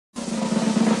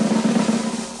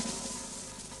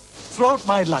throughout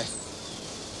my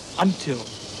life, until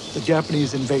the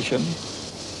Japanese invasion,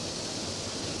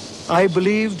 I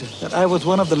believed that I was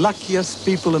one of the luckiest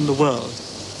people in the world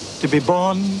to be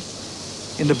born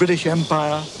in the British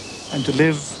Empire and to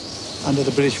live under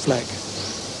the British flag.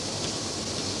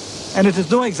 And it is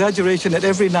no exaggeration that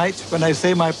every night when I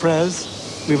say my prayers,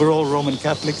 we were all Roman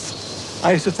Catholics,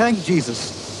 I used to thank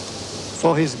Jesus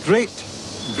for his great,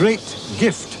 great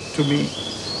gift to me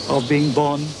of being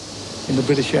born in the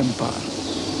British Empire.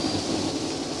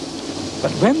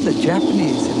 But when the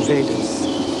Japanese invaders,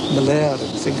 Malaya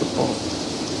and Singapore,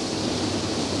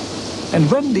 and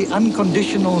when the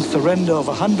unconditional surrender of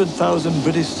 100,000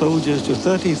 British soldiers to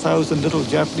 30,000 little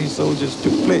Japanese soldiers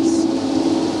took place,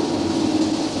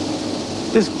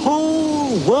 this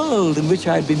whole world in which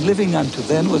I had been living until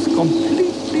then was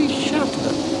completely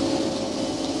shattered.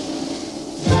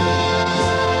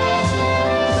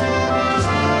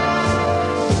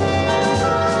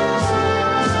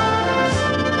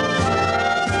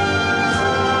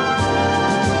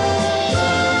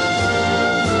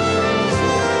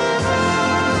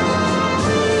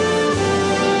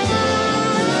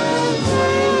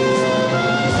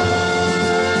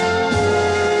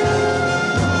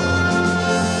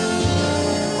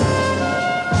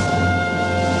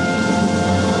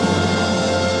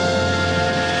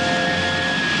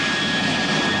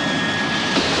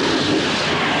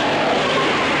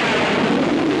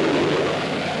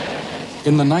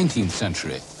 In the 19th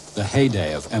century, the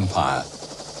heyday of empire,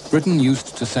 Britain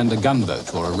used to send a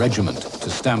gunboat or a regiment to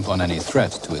stamp on any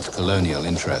threat to its colonial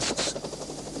interests.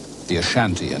 The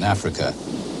Ashanti in Africa,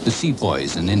 the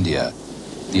sepoys in India,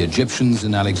 the Egyptians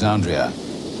in Alexandria.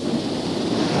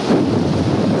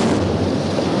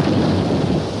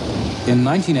 In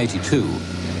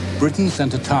 1982, Britain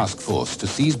sent a task force to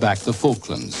seize back the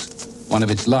Falklands, one of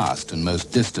its last and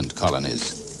most distant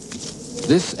colonies.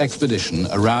 This expedition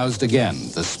aroused again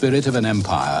the spirit of an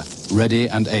empire ready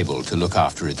and able to look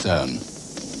after its own.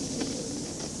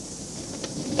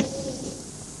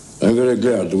 I'm very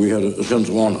glad that we had a sense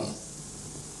of honor,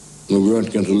 that we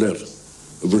weren't going to let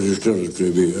the British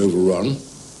territory be overrun.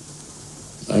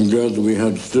 I'm glad that we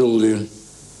had still the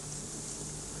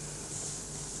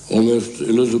almost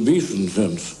Elizabethan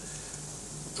sense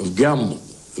of gamble,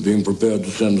 of being prepared to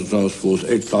send a task force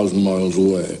 8,000 miles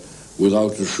away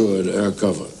without assured air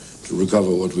cover to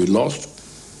recover what we lost.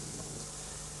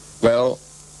 Well,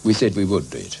 we said we would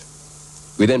do it.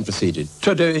 We then proceeded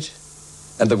to do it,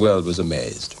 and the world was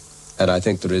amazed. And I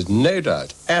think there is no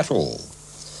doubt at all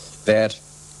that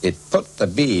it put the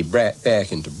bee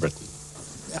back into Britain.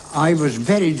 I was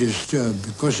very disturbed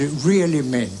because it really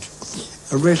meant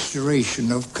a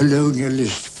restoration of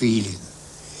colonialist feeling.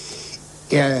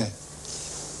 It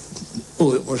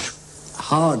was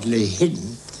hardly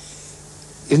hidden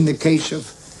in the case of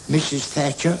Mrs.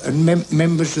 Thatcher and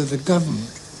members of the government.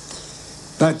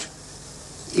 But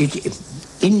it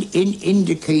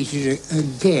indicated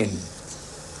again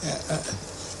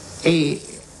a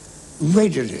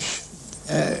readiness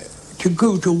to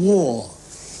go to war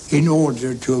in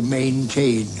order to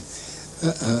maintain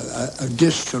a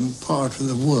distant part of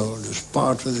the world as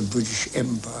part of the British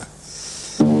Empire.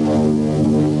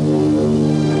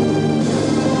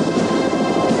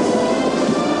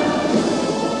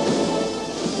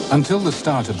 Until the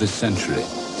start of this century,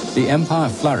 the empire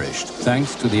flourished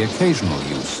thanks to the occasional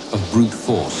use of brute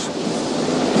force.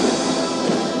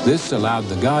 This allowed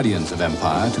the guardians of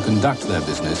empire to conduct their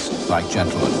business like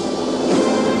gentlemen.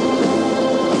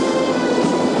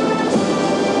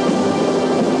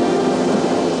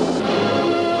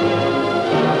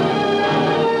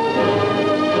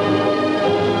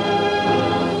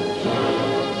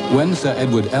 When Sir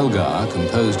Edward Elgar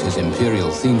composed his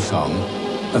imperial theme song,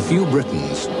 a few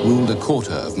Britons ruled a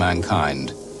quarter of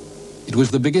mankind. It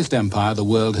was the biggest empire the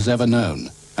world has ever known,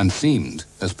 and seemed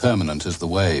as permanent as the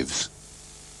waves.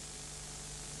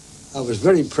 I was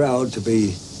very proud to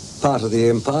be part of the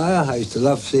empire. I used to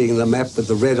love seeing the map with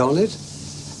the red on it.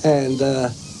 And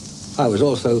I was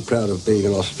also proud of being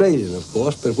an Australian, of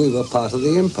course, but we were part of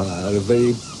the empire, a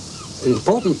very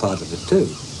important part of it, too.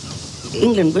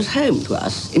 England was home to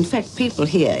us. In fact, people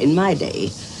here in my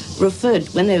day referred,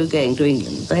 when they were going to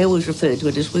England, they always referred to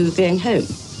it as we were going home.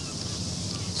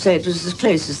 So it was as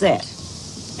close as that.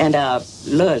 And our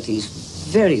loyalties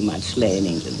very much lay in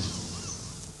England.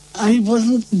 I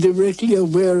wasn't directly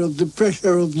aware of the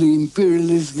pressure of the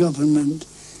imperialist government.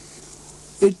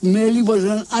 It merely was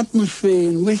an atmosphere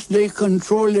in which they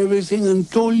controlled everything and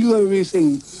told you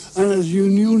everything. And as you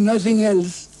knew nothing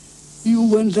else, you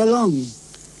went along.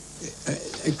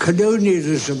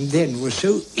 Colonialism then was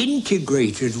so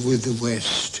integrated with the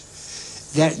West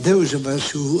that those of us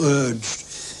who urged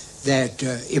that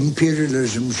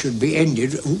imperialism should be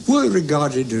ended were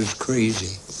regarded as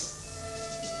crazy.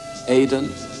 Aden,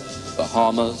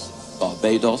 Bahamas,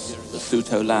 Barbados,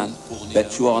 Lesotho land,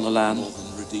 Bechuana land,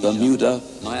 Bermuda,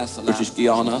 British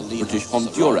Guiana, British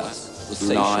Honduras,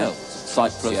 Brunei,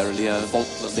 Cyprus, Sierra Leone,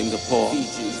 Falkland, Singapore,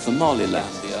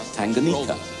 Somaliland,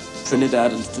 Tanganyika,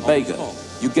 Trinidad and Tobago,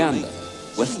 Uganda,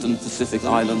 Western Pacific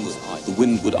Islands, the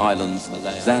Windward Islands,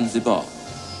 Zanzibar.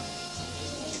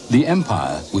 The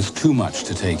empire was too much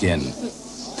to take in.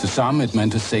 To some, it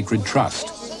meant a sacred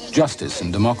trust, justice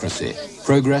and democracy,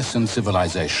 progress and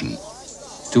civilization.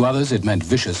 To others, it meant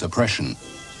vicious oppression,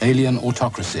 alien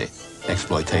autocracy,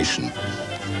 exploitation.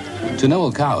 To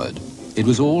Noel Coward, it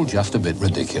was all just a bit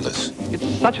ridiculous. It's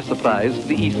such a surprise for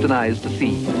the Eastern eyes to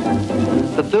see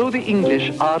that though the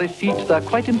English are effete, they're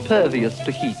quite impervious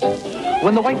to heat.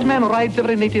 When the white man rides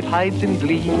over native hides in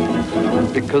glee,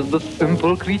 because the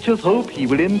simple creatures hope he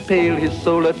will impale his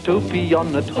solar topee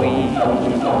on a tree.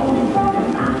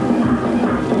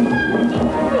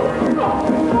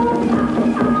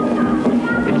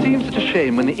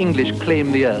 Shame when the English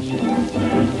claim the earth,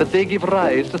 that they give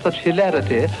rise to such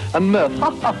hilarity and mirth.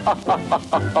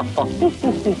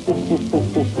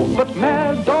 But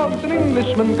mad dogs and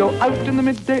Englishmen go out in the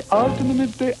midday, out in the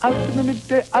midday, out in the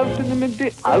midday, out in the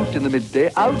midday, out in the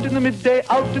midday, out in the midday,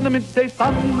 out in the midday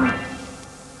sun.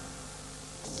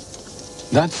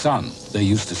 That sun, they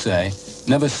used to say,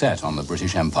 never set on the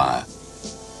British Empire.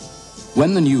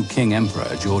 When the new King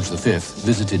Emperor, George V,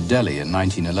 visited Delhi in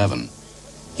 1911,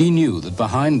 he knew that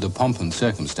behind the pomp and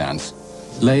circumstance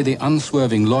lay the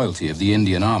unswerving loyalty of the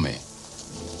Indian Army.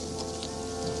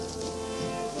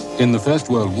 In the First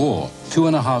World War,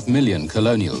 2.5 million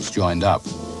colonials joined up.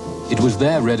 It was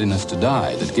their readiness to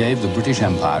die that gave the British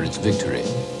Empire its victory.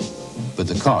 But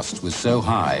the cost was so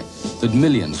high that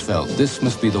millions felt this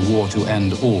must be the war to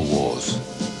end all wars.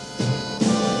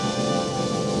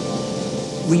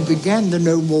 We began the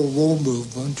No More War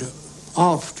movement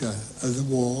after the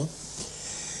war.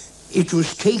 It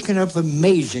was taken up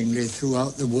amazingly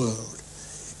throughout the world,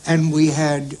 and we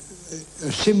had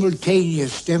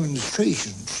simultaneous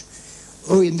demonstrations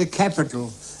in the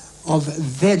capital of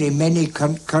very many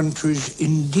countries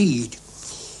indeed.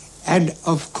 And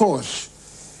of course,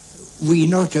 we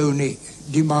not only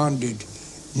demanded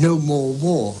no more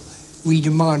war, we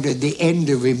demanded the end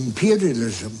of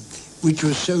imperialism, which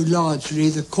was so largely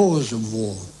the cause of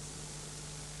war.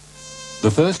 The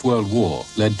First World War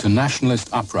led to nationalist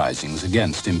uprisings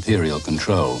against imperial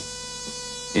control.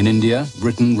 In India,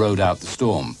 Britain rode out the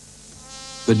storm.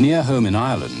 But near home in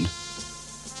Ireland,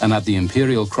 and at the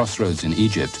imperial crossroads in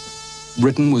Egypt,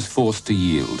 Britain was forced to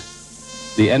yield.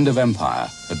 The end of empire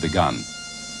had begun.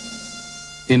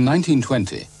 In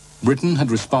 1920, Britain had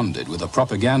responded with a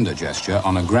propaganda gesture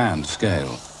on a grand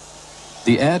scale.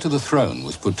 The heir to the throne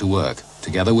was put to work,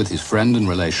 together with his friend and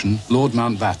relation, Lord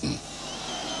Mountbatten.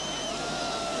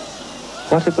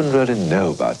 What did one really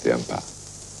know about the empire?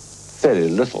 Very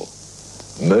little.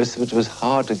 Most of it was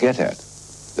hard to get at.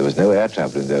 There was no air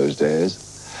travel in those days,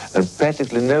 and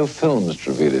practically no films to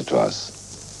reveal it to us.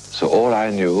 So all I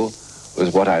knew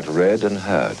was what I'd read and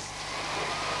heard.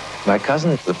 My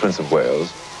cousin, the Prince of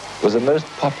Wales, was the most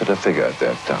popular figure at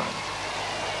that time.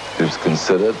 It was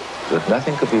considered that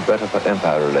nothing could be better for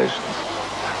empire relations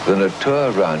than a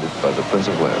tour around it by the Prince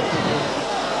of Wales.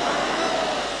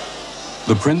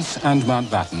 The Prince and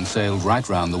Mountbatten sailed right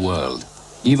round the world,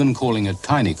 even calling at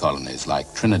tiny colonies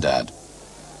like Trinidad.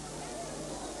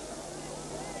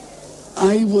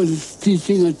 I was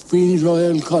teaching at Queen's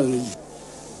Royal College,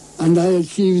 and I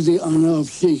achieved the honor of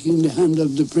shaking the hand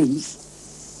of the Prince,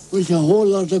 which a whole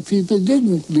lot of people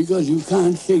didn't, because you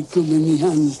can't shake too many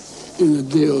hands in a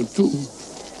day or two.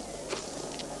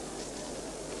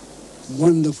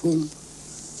 Wonderful.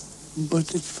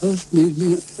 But it first made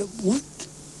me, what?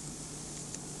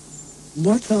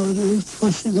 What are they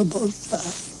fussing about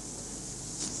that?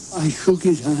 I shook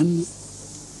his hand.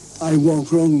 I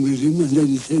walked round with him, and then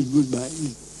he said goodbye.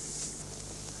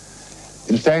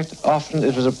 In fact, often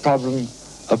it was a problem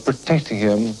of protecting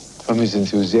him from his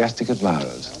enthusiastic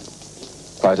admirers.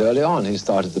 Quite early on, he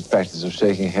started the practice of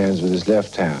shaking hands with his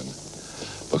left hand,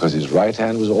 because his right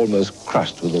hand was almost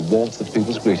crushed with the warmth of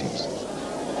people's greetings.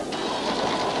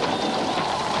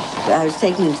 I was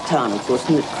taken into town, of course,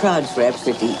 and the crowds were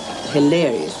absolutely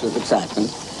hilarious with excitement.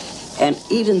 And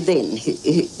even then,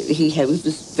 he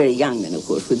was very young then, of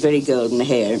course, with very golden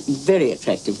hair, very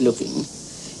attractive looking,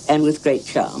 and with great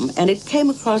charm. And it came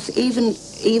across, even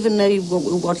though you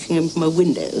were watching him from a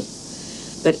window,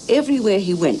 but everywhere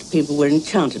he went, people were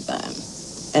enchanted by him.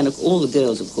 And all the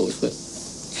girls, of course, were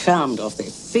charmed off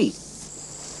their feet.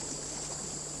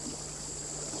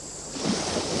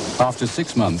 After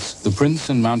 6 months, the Prince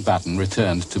and Mountbatten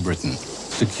returned to Britain,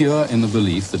 secure in the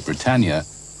belief that Britannia,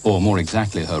 or more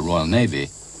exactly her Royal Navy,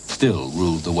 still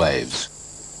ruled the waves.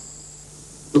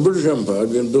 The British Empire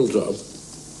had been built up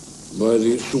by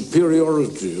the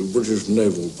superiority of British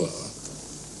naval power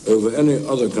over any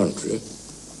other country,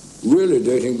 really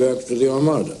dating back to the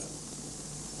Armada.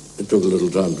 It took a little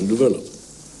time to develop.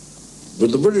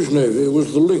 But the British Navy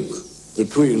was the link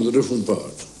between the different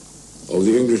parts of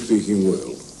the English-speaking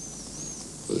world.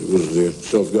 It was the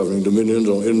self-governing dominions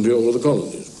or India or the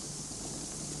colonies.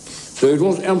 So it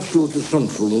was absolutely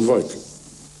central and vital.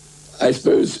 I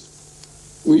suppose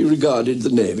we regarded the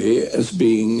Navy as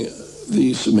being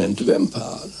the cement of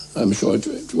empire. I'm sure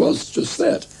it was just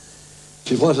that.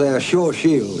 It was our sure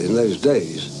shield in those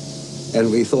days,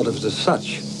 and we thought of it as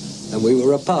such, and we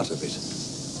were a part of it.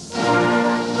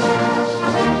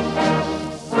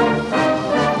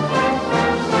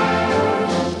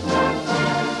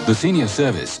 The senior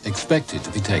service expected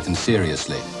to be taken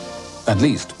seriously, at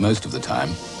least most of the time.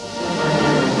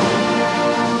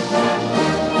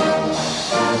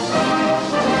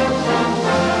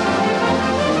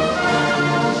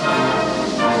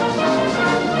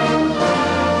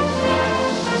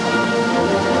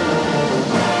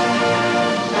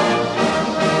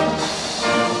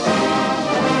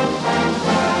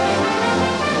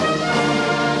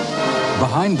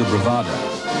 Behind the bravado,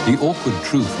 the awkward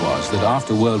truth was that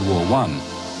after World War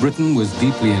I, Britain was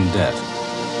deeply in debt.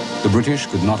 The British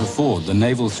could not afford the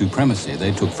naval supremacy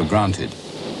they took for granted.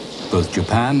 Both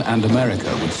Japan and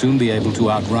America would soon be able to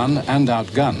outrun and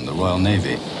outgun the Royal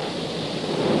Navy.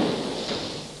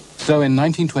 So in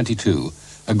 1922,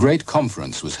 a great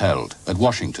conference was held at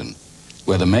Washington,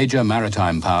 where the major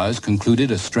maritime powers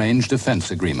concluded a strange defense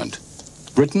agreement.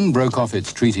 Britain broke off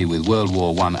its treaty with World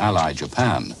War I ally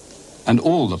Japan, and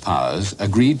all the powers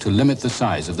agreed to limit the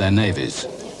size of their navies.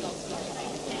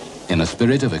 In a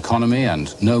spirit of economy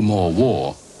and no more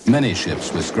war, many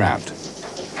ships were scrapped.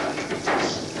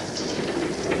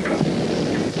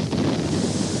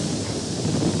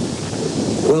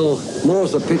 Well,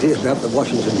 more's the pity about the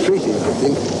Washington Treaty, I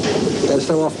think. As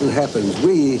so often happens,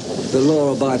 we, the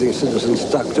law-abiding citizens,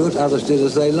 stuck to it, others did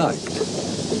as they liked.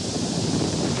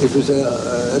 It was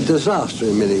a disaster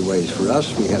in many ways for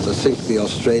us. We had to sink the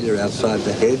Australia outside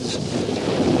the Heads.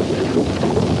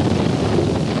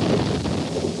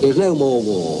 There was no more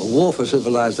war. War for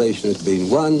civilization had been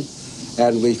won,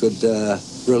 and we could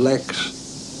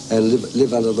relax and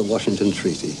live under the Washington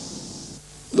Treaty.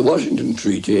 The Washington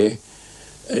Treaty,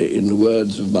 in the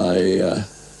words of my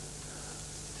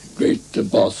great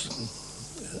boss,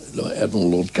 Admiral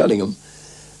Lord Cunningham,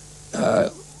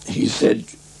 he said,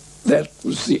 that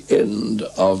was the end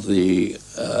of the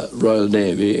Royal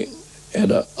Navy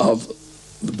and of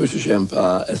the British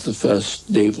Empire as the first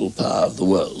naval power of the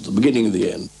world, the beginning of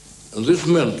the end. And this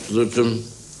meant that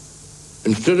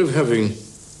instead of having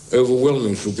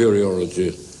overwhelming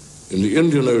superiority in the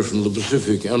Indian Ocean, the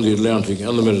Pacific, and the Atlantic,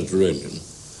 and the Mediterranean,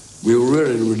 we were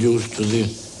really reduced to the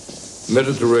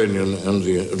Mediterranean and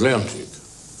the Atlantic.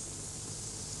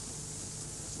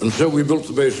 And so we built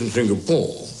the base in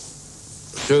Singapore,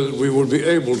 so that we would be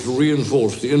able to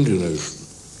reinforce the Indian Ocean,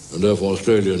 and therefore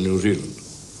Australia and New Zealand,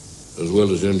 as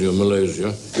well as India and Malaysia,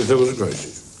 if there was a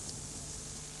crisis.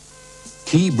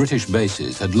 Key British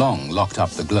bases had long locked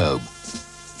up the globe.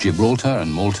 Gibraltar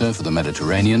and Malta for the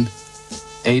Mediterranean,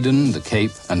 Aden, the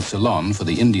Cape, and Ceylon for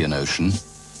the Indian Ocean,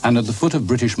 and at the foot of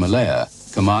British Malaya,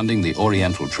 commanding the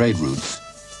Oriental trade routes,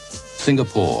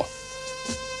 Singapore.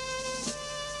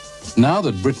 Now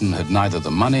that Britain had neither the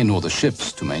money nor the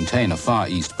ships to maintain a Far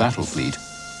East battle fleet,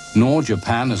 nor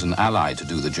Japan as an ally to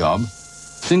do the job,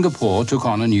 Singapore took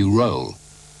on a new role.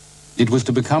 It was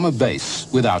to become a base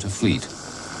without a fleet.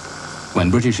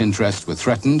 When British interests were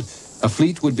threatened, a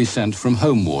fleet would be sent from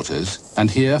home waters and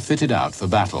here fitted out for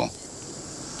battle.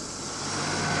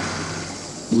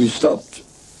 We stopped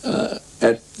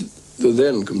at the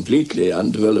then completely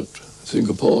undeveloped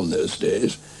Singapore in those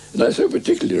days. And I so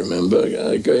particularly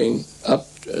remember going up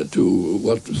to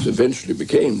what eventually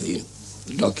became the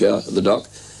dock,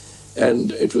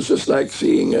 and it was just like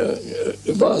seeing a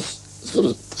vast sort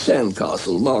of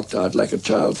sandcastle marked out like a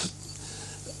child's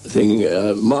thing,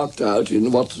 marked out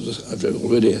in what I've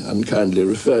already unkindly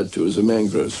referred to as a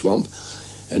mangrove swamp,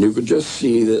 and you could just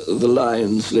see the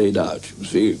lines laid out, you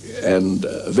see, and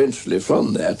eventually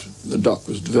from that the dock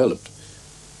was developed.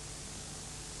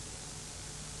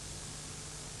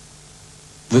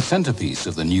 The centerpiece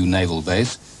of the new naval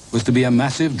base was to be a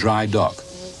massive dry dock,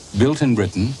 built in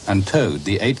Britain and towed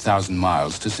the 8,000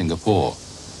 miles to Singapore.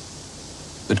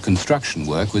 But construction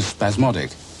work was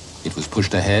spasmodic. It was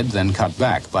pushed ahead, then cut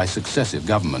back by successive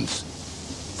governments.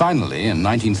 Finally, in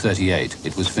 1938,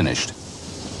 it was finished.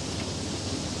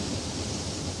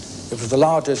 It was the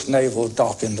largest naval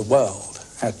dock in the world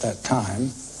at that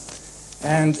time,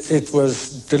 and it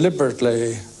was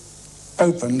deliberately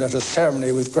opened at a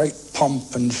ceremony with great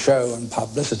pomp and show and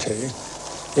publicity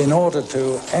in order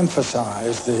to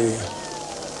emphasize the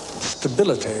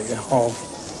stability of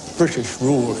British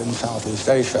rule in Southeast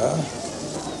Asia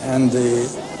and the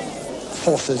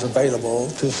forces available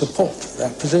to support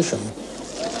that position.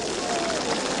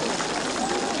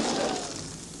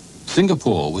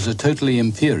 Singapore was a totally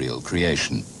imperial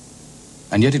creation,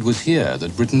 and yet it was here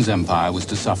that Britain's empire was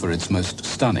to suffer its most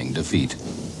stunning defeat.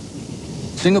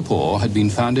 Singapore had been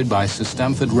founded by Sir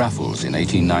Stamford Raffles in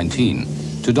 1819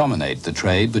 to dominate the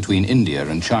trade between India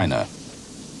and China.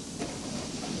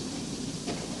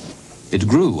 It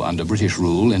grew under British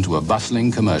rule into a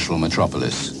bustling commercial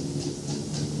metropolis.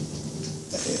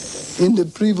 In the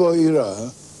pre-war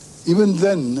era, even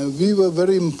then, we were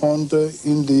very important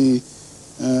in the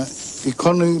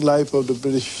economic life of the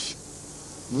British.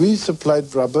 We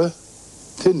supplied rubber,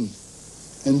 tin,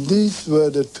 and these were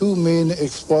the two main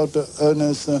export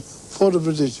earners for the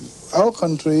British. Our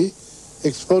country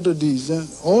exported these.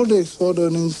 All the export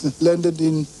earnings landed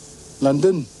in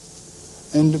London,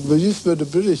 and these were the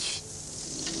British.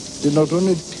 They not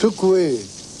only took away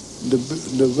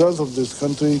the wealth of this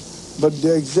country, but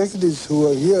the executives who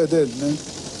were here then,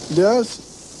 their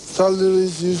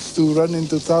salaries used to run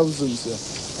into thousands,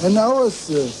 and ours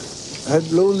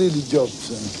had lowly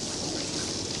jobs.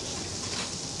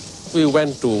 We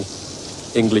went to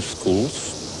English schools,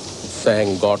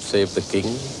 sang God Save the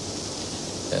King,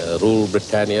 Rule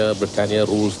Britannia, Britannia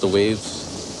rules the waves.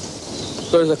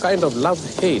 So it's a kind of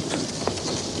love-hate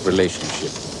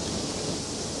relationship.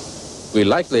 We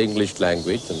like the English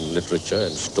language and literature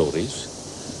and stories,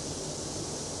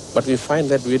 but we find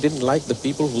that we didn't like the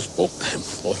people who spoke them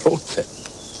or wrote them.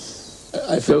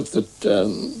 I felt that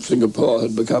Singapore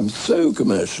had become so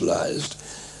commercialized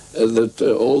that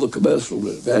all the commercial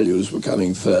values were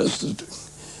coming first. That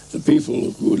the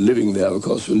people who were living there, of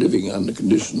course, were living under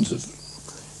conditions of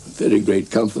very great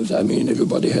comfort. I mean,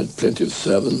 everybody had plenty of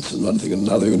servants and one thing and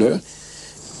another, you know.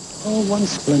 Oh, one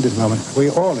splendid moment. We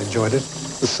all enjoyed it.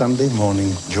 The Sunday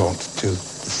morning jaunt to the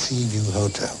Seaview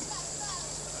Hotel.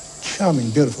 Charming,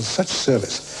 beautiful, such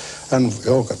service. And we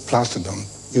all got plastered on,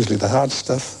 usually the hard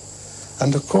stuff.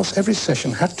 And of course, every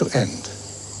session had to end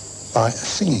by a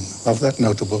singing of that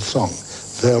notable song.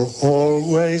 There'll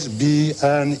always be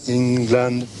an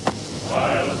England.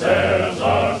 While there's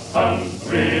our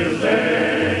country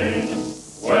laid,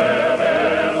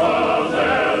 wherever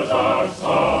there's our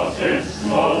cottage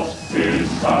smoke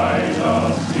beside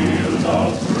a field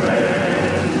of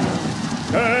grain.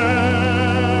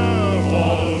 There'll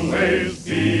always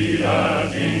be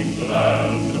an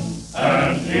England,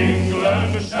 and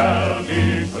England shall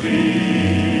be free.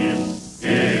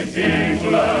 If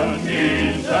England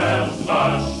needs as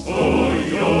much for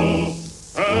you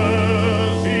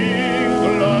as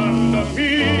England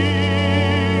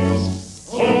means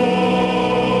for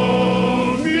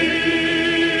me.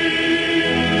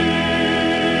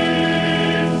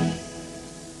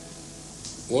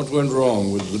 What went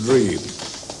wrong with the dream?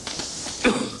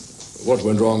 What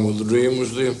went wrong with the dream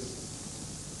was the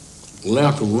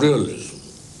lack of realism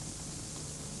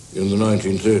in the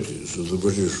 1930s of the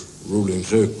British ruling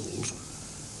circles,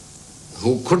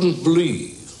 who couldn't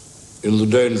believe in the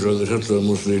danger that Hitler and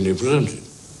Mussolini presented.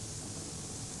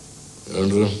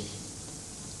 And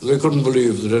they couldn't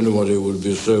believe that anybody would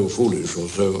be so foolish or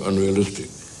so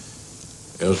unrealistic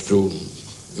as to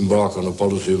embark on a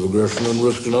policy of aggression and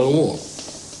risk another war.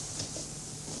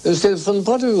 You see, from the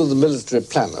point of view of the military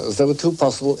planners, there were two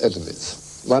possible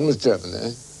enemies. One was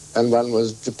Germany, and one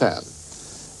was Japan.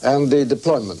 And the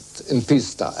deployment in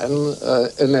peacetime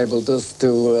enabled us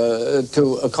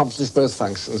to accomplish both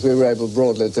functions. We were able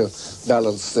broadly to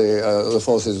balance the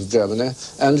forces of Germany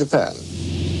and Japan.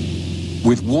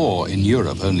 With war in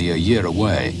Europe only a year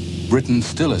away, Britain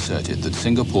still asserted that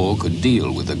Singapore could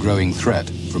deal with the growing threat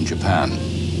from Japan.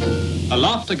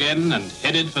 Aloft again and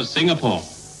headed for Singapore.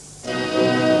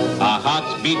 Our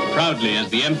hearts beat proudly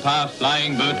as the Empire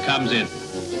flying boat comes in.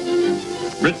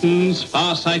 Britain's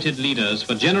far-sighted leaders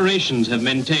for generations have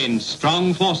maintained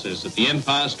strong forces at the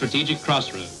Empire's strategic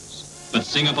crossroads. But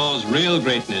Singapore's real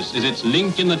greatness is its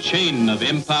link in the chain of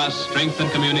Empire's strength and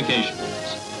communications.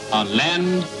 On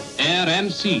land, air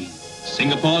and sea,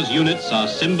 Singapore's units are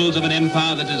symbols of an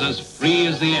empire that is as free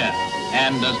as the air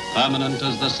and as permanent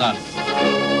as the sun.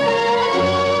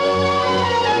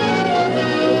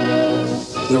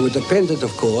 We were dependent,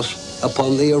 of course,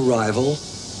 upon the arrival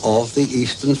of the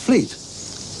Eastern Fleet.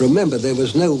 Remember, there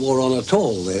was no war on at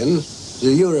all then.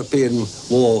 The European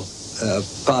War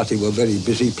Party were very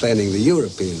busy planning the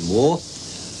European War,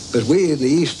 but we in the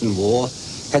Eastern War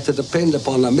had to depend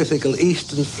upon a mythical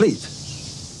Eastern Fleet.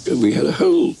 We had a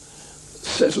whole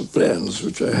set of plans,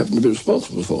 which I happen to be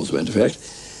responsible for, as a matter of fact,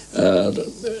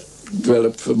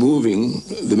 developed for moving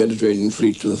the Mediterranean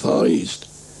fleet to the Far East.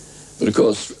 But of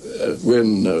course,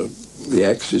 when the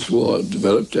Axis War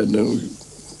developed and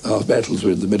our battles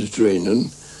with the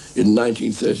Mediterranean, in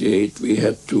 1938 we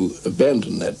had to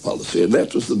abandon that policy, and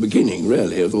that was the beginning,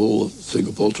 really, of all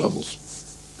Singapore troubles.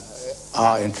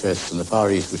 Our interests in the Far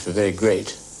East, which were very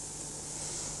great,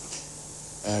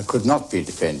 could not be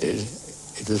defended.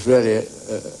 It was really a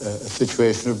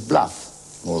situation of bluff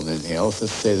more than anything else.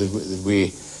 Let's say that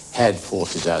we had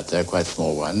forces out there, quite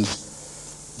small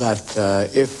ones, but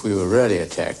if we were really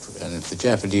attacked and if the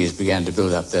Japanese began to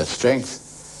build up their strength,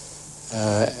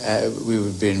 we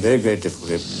would be in very great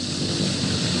difficulty.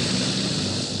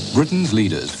 Britain's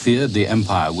leaders feared the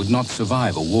empire would not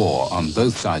survive a war on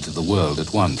both sides of the world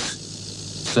at once.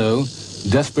 So,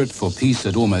 desperate for peace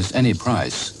at almost any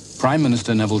price, Prime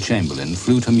Minister Neville Chamberlain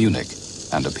flew to Munich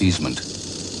and appeasement.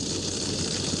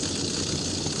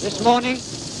 This morning,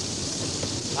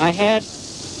 I had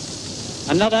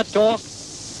another talk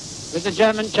with the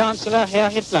German Chancellor, Herr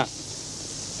Hitler.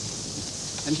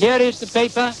 And here is the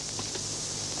paper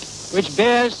which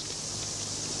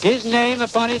bears his name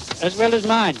upon it as well as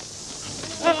mine.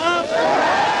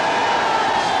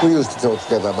 We used to talk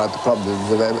together about the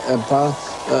problems of empire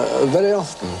very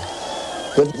often.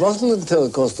 But it wasn't until,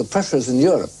 of course, the pressures in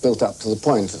Europe built up to the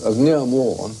point of near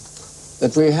war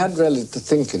that we had really to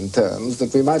think in terms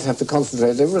that we might have to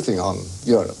concentrate everything on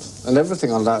Europe and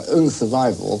everything on our own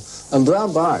survival, and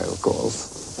thereby, of course,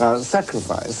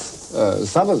 sacrifice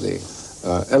some of the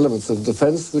elements of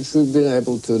defense which we've been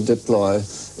able to deploy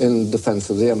in defense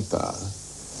of the empire,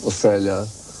 Australia,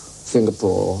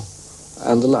 Singapore,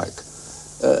 and the like.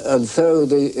 And so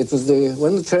it was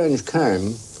when the change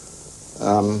came,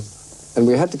 and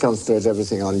we had to concentrate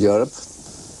everything on Europe,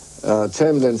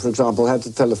 Chamberlain, for example, had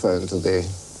to telephone to the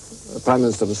Prime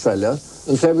Minister of Australia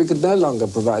and say we could no longer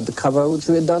provide the cover which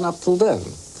we had done up till then.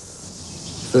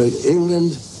 For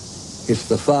England, it's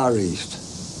the Far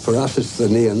East. For us, it's the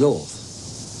near north.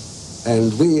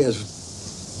 And we,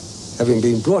 as having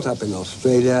been brought up in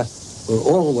Australia, were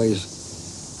always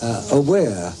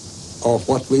aware of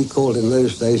what we called in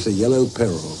those days the Yellow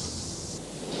Peril.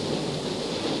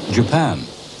 Japan,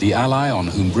 the ally on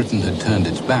whom Britain had turned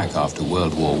its back after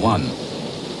World War I,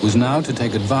 was now to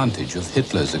take advantage of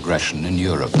Hitler's aggression in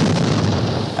Europe.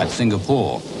 At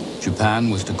Singapore, Japan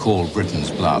was to call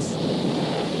Britain's bluff.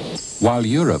 While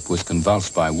Europe was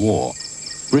convulsed by war,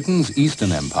 Britain's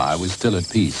Eastern Empire was still at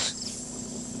peace.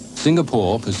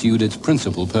 Singapore pursued its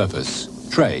principal purpose,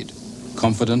 trade,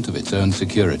 confident of its own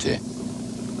security.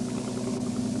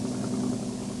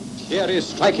 Here is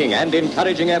striking and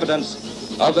encouraging evidence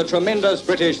of the tremendous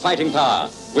British fighting power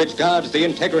which guards the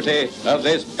integrity of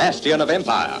this bastion of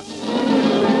empire.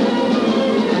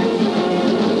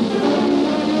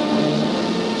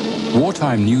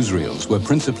 Wartime newsreels were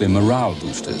principally morale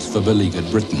boosters for beleaguered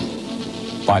Britain.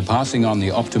 By passing on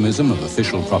the optimism of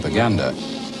official propaganda,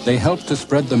 they helped to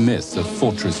spread the myth of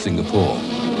Fortress Singapore.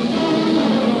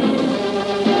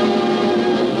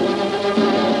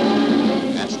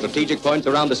 At strategic points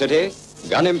around the city,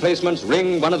 gun emplacements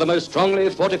ring one of the most strongly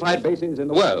fortified bases in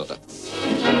the world.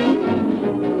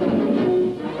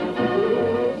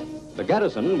 The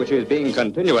garrison, which is being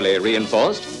continually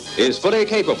reinforced, is fully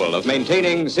capable of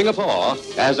maintaining Singapore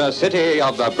as a city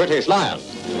of the British Lion.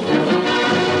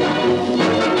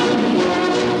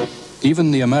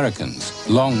 Even the Americans,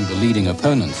 long the leading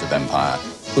opponents of empire,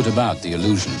 put about the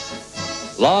illusion.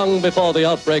 Long before the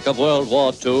outbreak of World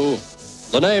War II,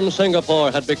 the name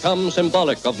Singapore had become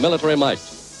symbolic of military might.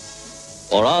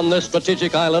 For on this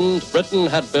strategic island, Britain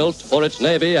had built for its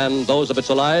navy and those of its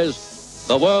allies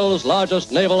the world's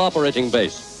largest naval operating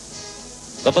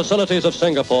base. The facilities of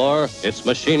Singapore, its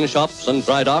machine shops and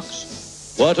dry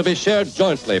docks, were to be shared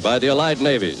jointly by the allied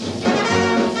navies.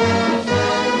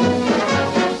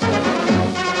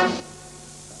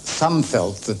 Some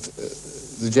felt that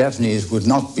the Japanese would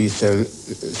not be so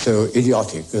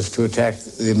idiotic as to attack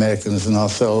the Americans and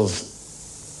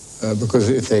ourselves, because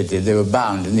if they did, they were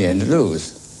bound in the end to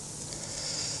lose.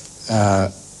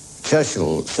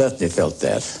 Churchill certainly felt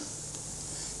that,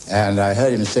 and I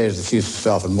heard him say to the Chief of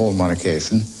Staff on more than one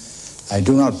occasion, I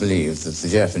do not believe that the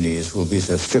Japanese will be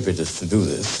so stupid as to do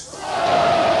this.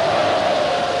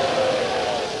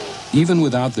 Even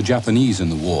without the Japanese in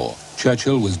the war,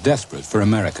 Churchill was desperate for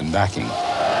American backing.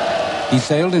 He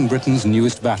sailed in Britain's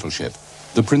newest battleship,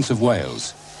 the Prince of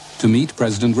Wales, to meet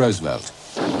President Roosevelt.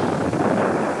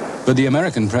 But the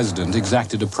American president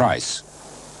exacted a price.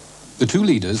 The two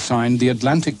leaders signed the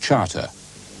Atlantic Charter,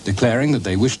 declaring that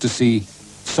they wished to see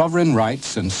sovereign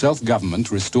rights and self-government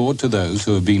restored to those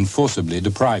who have been forcibly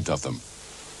deprived of them.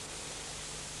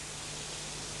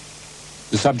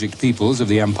 The subject peoples of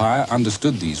the empire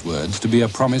understood these words to be a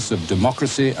promise of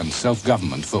democracy and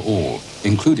self-government for all,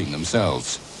 including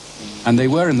themselves. And they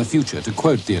were in the future to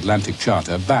quote the Atlantic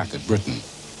Charter back at Britain.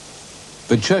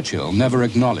 But Churchill never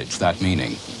acknowledged that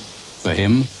meaning. For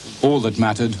him, all that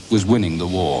mattered was winning the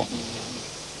war.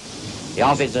 The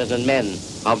officers and men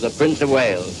of the Prince of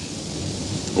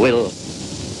Wales will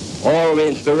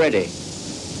always be ready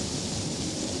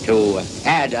to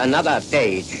add another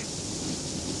page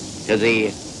to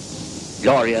the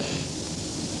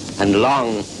glorious and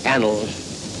long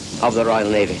annals of the Royal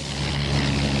Navy.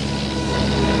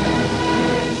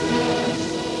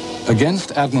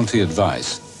 Against Admiralty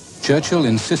advice, Churchill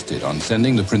insisted on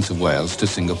sending the Prince of Wales to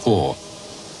Singapore.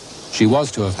 She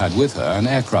was to have had with her an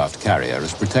aircraft carrier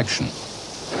as protection.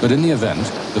 But in the event,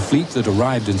 the fleet that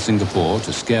arrived in Singapore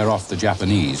to scare off the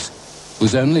Japanese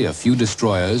was only a few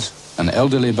destroyers, an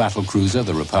elderly battlecruiser,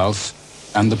 the Repulse,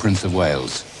 and the Prince of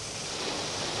Wales.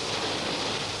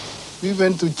 We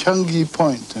went to Changi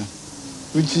Point,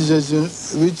 which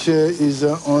is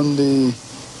on the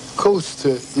coast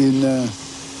in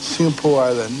Singapore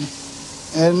Island.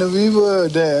 And we were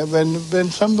there when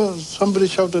somebody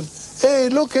shouted, "Hey,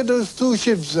 look at those two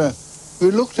ships." We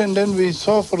looked and then we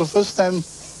saw for the first time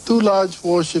two large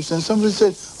warships. And somebody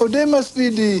said, "Oh, they must be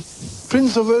the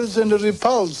Prince of Wales and the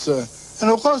Repulse." And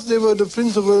of course they were the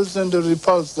Prince of Wales and the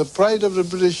Repulse, the pride of the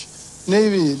British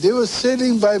Navy. They were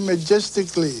sailing by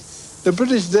majestically. The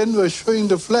British then were showing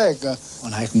the flag.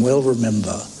 And I can well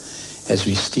remember, as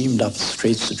we steamed up the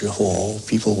Straits of Johor,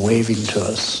 people waving to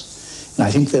us. And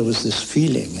I think there was this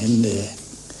feeling in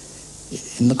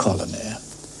the colony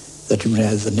that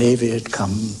the Navy had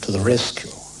come to the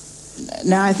rescue.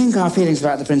 Now, I think our feelings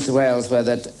about the Prince of Wales were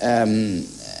that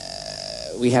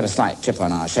we had a slight chip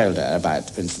on our shoulder about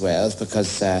the Prince of Wales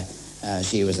because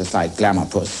she was a slight glamour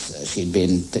puss. She'd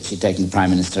taken the Prime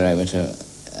Minister over to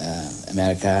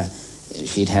America.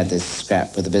 She'd had this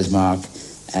scrap with the Bismarck.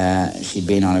 She'd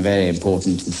been on a very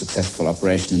important and successful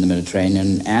operation in the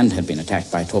Mediterranean and had been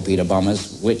attacked by torpedo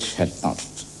bombers, which had not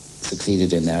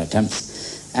succeeded in their attempts.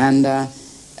 And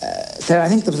so I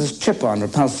think there was a chip on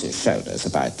Repulse's shoulders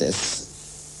about this.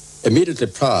 Immediately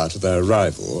prior to their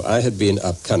arrival, I had been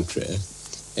up country,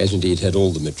 as indeed had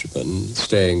all the midshipmen,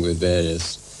 staying with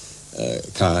various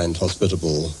kind,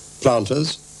 hospitable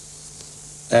planters.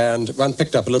 And one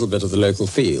picked up a little bit of the local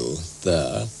feel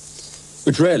there,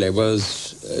 which really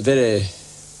was very,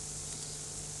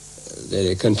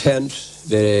 very content,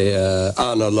 very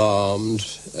unalarmed.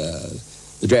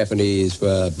 The Japanese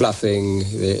were bluffing.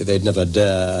 They'd never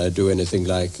dare do anything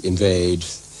like invade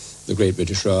the Great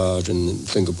British Raj in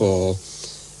Singapore,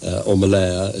 or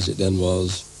Malaya, as it then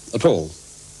was, at all.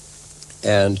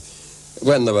 And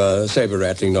when there were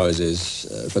saber-rattling noises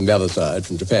from the other side,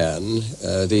 from Japan,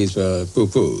 these were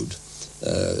pooh-poohed.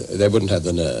 They wouldn't have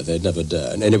the nerve. They'd never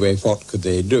dare. And anyway, what could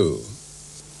they do?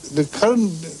 The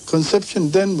current conception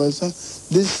then was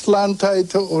these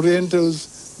slant-eyed Orientals,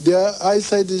 their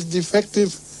eyesight is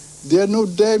defective. They are no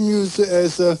damn use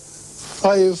as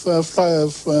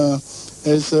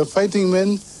fighting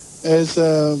men, as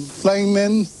flying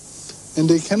men, and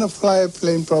they cannot fly a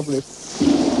plane properly.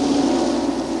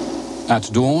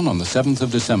 At dawn on the 7th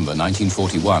of December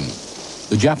 1941,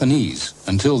 the Japanese,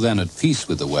 until then at peace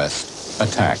with the West,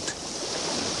 attacked.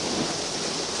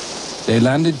 They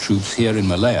landed troops here in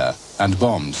Malaya and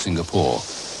bombed Singapore.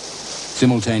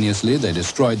 Simultaneously, they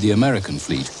destroyed the American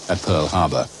fleet at Pearl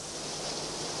Harbor.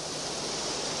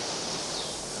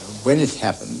 When it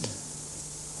happened,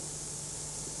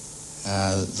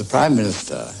 the Prime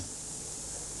Minister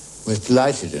was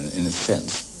delighted in a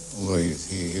sense, although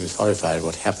he was horrified at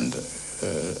what happened at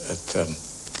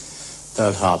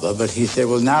Pearl Harbor, but he said,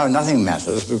 well, now nothing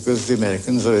matters because the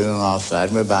Americans are in on our side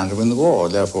and we're bound to win the war.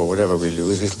 Therefore, whatever we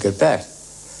lose, we'll get back,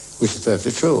 which is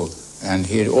perfectly true. And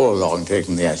he had all along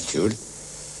taken the attitude,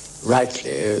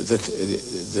 rightly,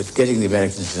 that getting the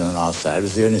Americans in on our side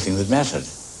was the only thing that mattered.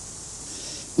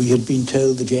 We had been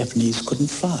told the Japanese couldn't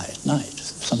fly at night,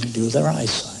 something to do with their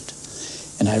eyesight.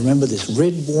 And I remember this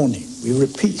red warning, we were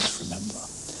at peace, remember.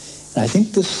 And I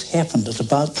think this happened at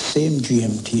about the same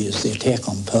GMT as the attack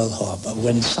on Pearl Harbor,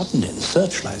 when suddenly the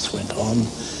searchlights went on,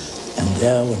 and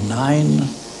there were 9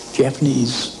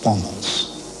 Japanese bombers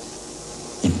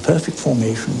in perfect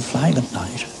formation, flying at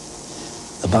night,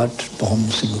 about to bomb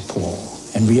Singapore.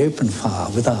 And we opened fire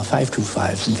with our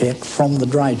 525s, in fact, from the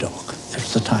dry dock. That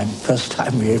was the first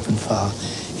time we opened fire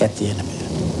at the enemy.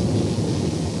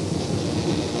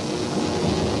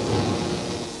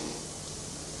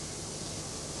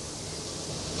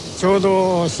 ちょう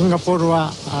どシンガポール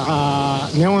は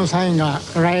ネオンサインが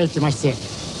輝いてまして、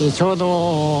ちょう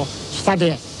ど下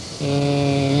で、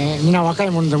皆若い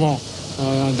者でも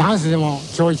ダンスでも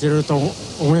今日いけると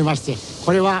思いまして、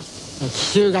これは奇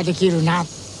襲ができるなと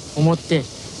思って、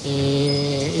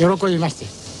喜びまして、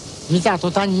見た途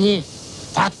端に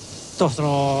パッとそ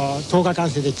の灯火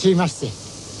管制で消えまして、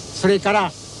それか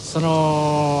らそ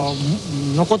の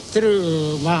残って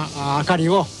る、明かり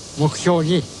を目標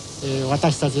に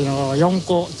私たちの4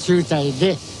個中隊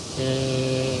で、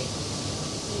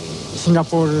シンガ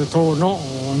ポール島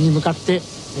に向かって、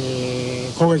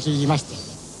攻撃に行きまして。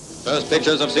First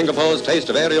pictures of Singapore's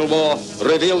taste of aerial war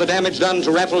reveal the damage done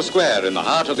to Raffles Square in the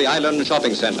heart of the island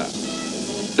shopping center.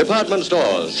 Department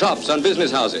stores, shops and business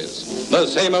houses. The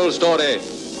same old story,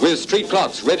 with street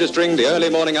clocks registering the early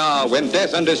morning hour when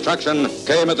death and destruction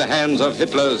came at the hands of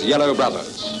Hitler's yellow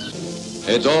brothers.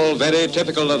 It's all very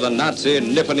typical of the Nazi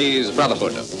Nipponese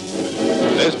Brotherhood.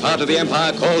 This part of the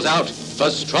empire calls out for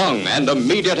strong and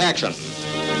immediate action.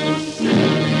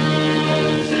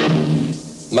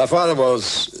 My father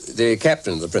was the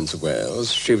captain of the Prince of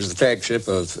Wales. She was the flagship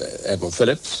of Admiral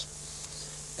Phillips.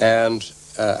 And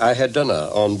I had dinner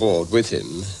on board with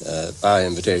him by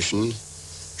invitation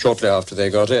shortly after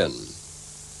they got in.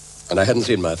 And I hadn't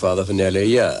seen my father for nearly a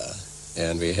year.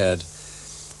 And we had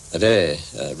a very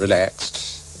relaxed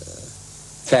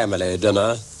family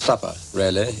dinner, supper,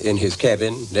 really, in his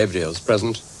cabin. Nobody else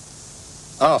present.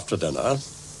 After dinner,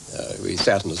 we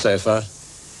sat on the sofa,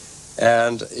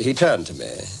 and he turned to me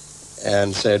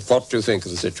and said, "What do you think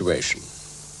of the situation?"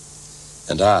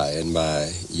 And I, in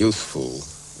my youthful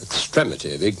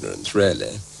extremity of ignorance,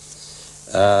 really,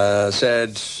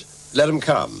 said, "Let them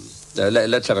come.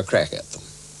 Let's have a crack at them."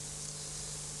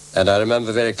 And I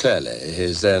remember very clearly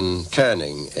his then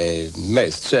turning a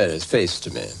most serious face to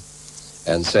me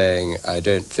and saying, "I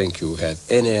don't think you have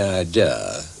any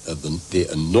idea of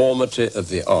the enormity of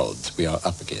the odds we are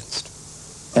up against."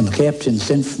 And the captain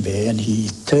sent for me and he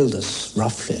told me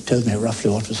roughly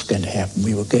what was going to happen.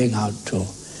 We were going out to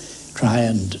try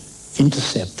and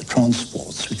intercept the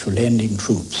transports which were landing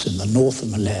troops in the north of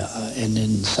Malaya and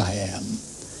in Siam.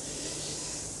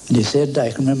 And he said,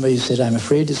 I can remember, he said, "I'm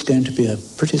afraid it's going to be a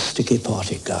pretty sticky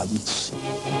party, Gardens."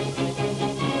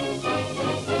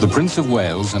 The Prince of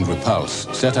Wales and Repulse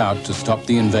set out to stop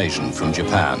the invasion from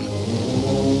Japan.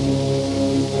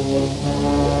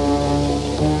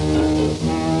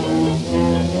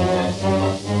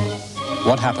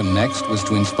 What happened next was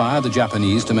to inspire the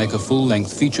Japanese to make a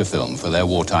full-length feature film for their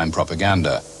wartime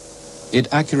propaganda. It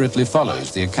accurately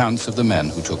follows the accounts of the men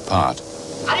who took part.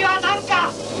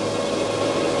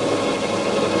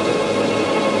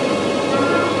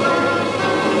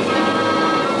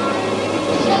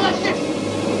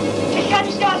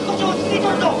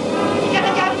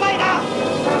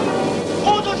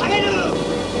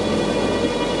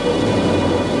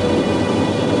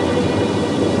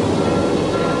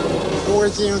攻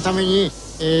撃のために、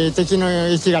敵の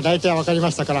位置が大体分かり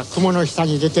ましたから雲の下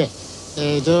に出て、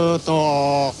ずっ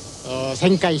と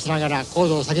旋回しながら高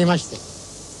度を下げまして、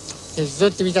ず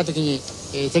っと見た時に、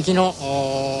敵の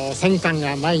戦艦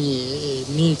が前に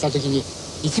見に行った時に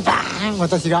一番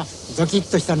私がドキッ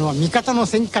としたのは味方の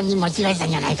戦艦に間違えたん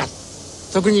じゃないか。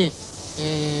特に、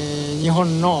日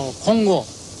本の金剛、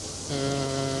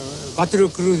バトル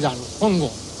クルーザーの金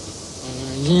剛、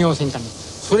巡洋戦艦の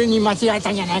それに間違え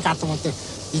たんじゃないかと思って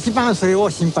一番それを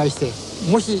心配して、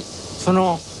もしこ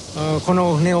の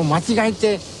船を間違え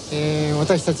て、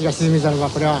私たちが沈めたらば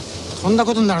これはそんな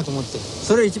ことになると思って、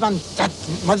それを一番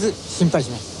まず心配し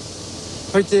まし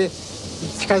た。そして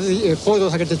高度を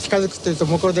下げて近づくというと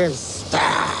向こうでスターっ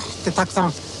てたくさ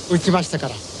ん撃ちましたか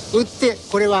ら、撃って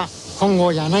これは金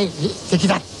剛じゃない敵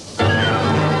だ。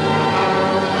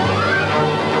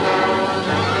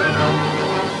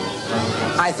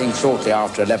I think shortly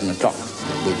after 11 o'clock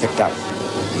we picked up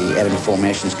the enemy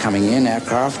formations coming in,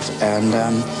 aircraft, and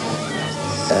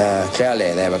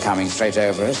clearly they were coming straight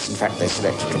over us. In fact, they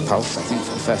selected Repulse, I think,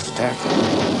 for the first attack.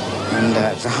 And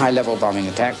it's a high-level bombing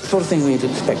attack, the sort of thing we'd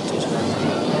expected.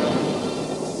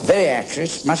 Very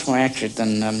accurate, much more accurate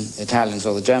than the Italians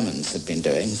or the Germans had been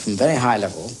doing, from very high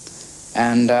level.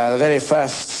 And the very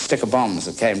first stick of bombs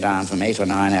that came down from 8 or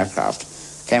 9 aircraft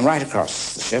came right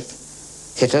across the ship,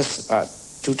 hit us about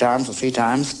 2 times or 3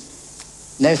 times.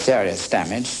 No serious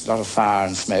damage, a lot of fire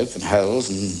and smoke and holes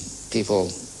and people,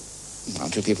 1 or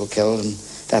 2 people killed and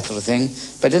that sort of thing,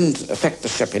 but didn't affect the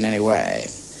ship in any way.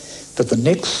 But the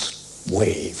next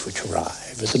wave which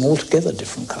arrived was an altogether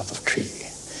different cup of tea.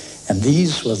 And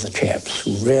these were the chaps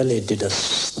who really did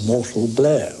us the mortal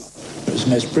blow. It was a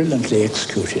most brilliantly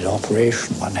executed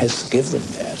operation. One has to give them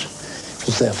that. It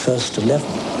was their first 11.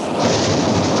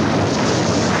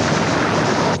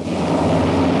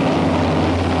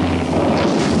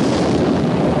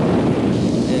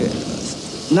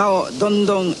 Now, どん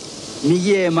どん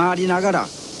右へ回りながら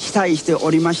期待してお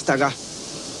りましたが、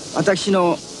私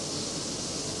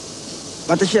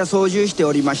は操縦して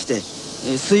おりまして、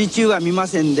水中は見ま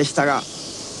せんでしたが、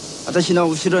私の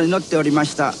後ろに乗っておりま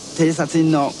した偵察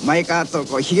員の前からと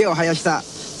こうひげを生やした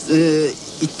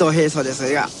一等兵曹で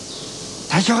すが、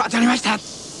大将が当たりました、こ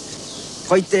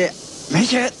う言って命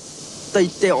中と言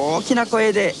って大きな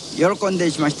声で喜んで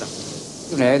しました。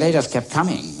You know, they just kept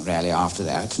coming really after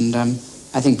that, and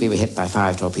I think we were hit by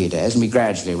 5 torpedoes, and we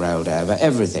gradually rolled over.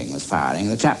 Everything was firing.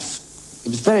 The chaps, it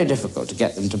was very difficult to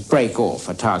get them to break off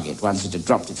a target once it had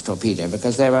dropped its torpedo,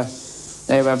 because they were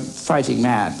fighting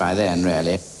mad by then,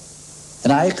 really.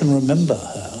 And I can remember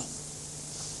her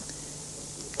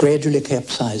gradually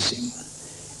capsizing,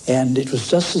 and it was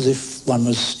just as if one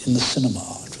was in the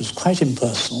cinema. It was quite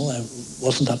impersonal. I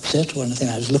wasn't upset or anything.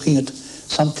 I was looking at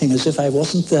something as if I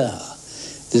wasn't there.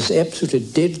 This absolutely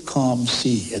dead calm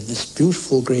sea and this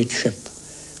beautiful great ship,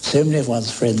 so many of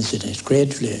one's friends in it,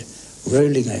 gradually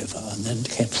rolling over and then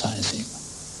capsizing.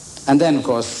 And then, of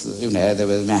course, you know, there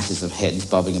were masses of heads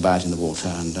bobbing about in the water,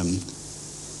 and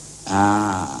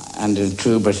in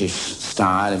true British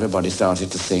style, everybody started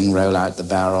to sing "Roll Out the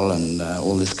Barrel" and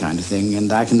all this kind of thing.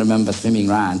 And I can remember swimming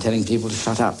round telling people to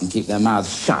shut up and keep their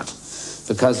mouths shut,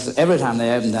 because every time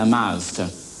they opened their mouths to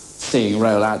sing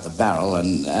 "Roll Out the Barrel,"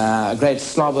 and a great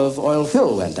slob of oil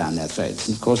fuel went down their throats.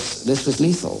 And of course, this was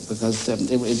lethal, because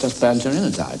it just burnt your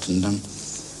innards out. And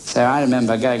so I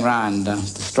remember going round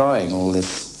destroying all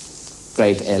this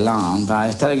great elan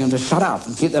by telling them to shut up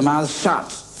and keep their mouths shut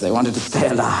if they wanted to stay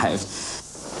alive.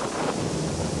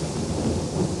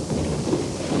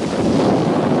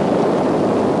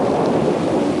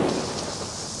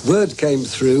 Word came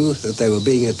through that they were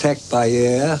being attacked by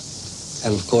air,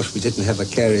 and of course we didn't have a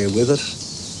carrier with us,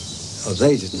 or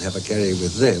they didn't have a carrier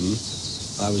with them.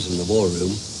 I was in the war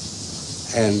room,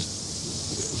 and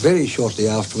very shortly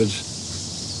afterwards,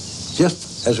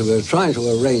 just as we were trying to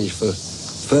arrange for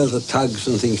further tugs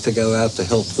and things to go out to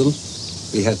help them,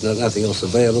 we had nothing else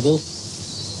available.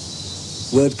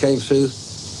 Word came through,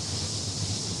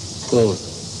 well,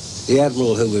 the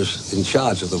Admiral who was in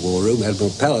charge of the war room,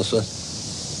 Admiral Palliser,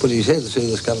 put his head through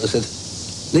the scuttle and said,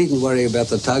 "Needn't worry about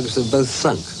the tugs, they've both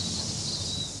sunk."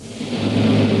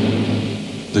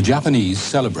 The Japanese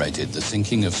celebrated the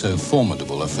sinking of so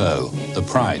formidable a foe, the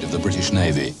pride of the British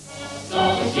Navy.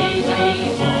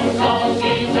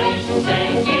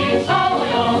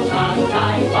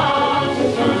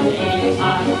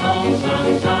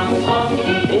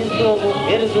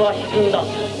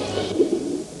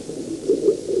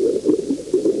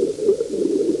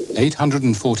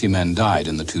 "840 men died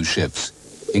in the two ships,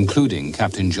 including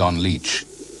Captain John Leach."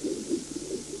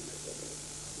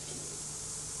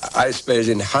 I suppose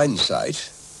in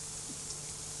hindsight,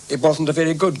 it wasn't a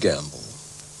very good gamble.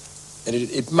 And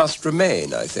it must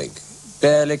remain, I think,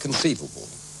 barely conceivable,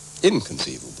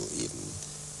 inconceivable even,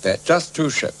 that just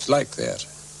two ships like that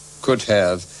could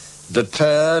have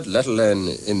deterred, let alone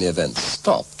in the event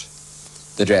stopped,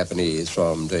 the Japanese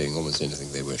from doing almost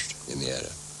anything they wished in the area.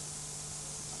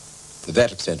 To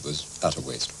that extent was utter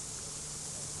waste.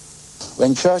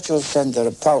 When Churchill sent the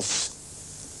Repulse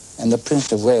and the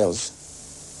Prince of Wales,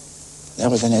 there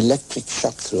was an electric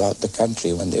shock throughout the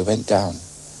country when they went down.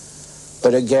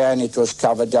 But again, it was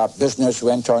covered up. Business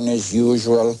went on as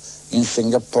usual in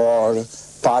Singapore.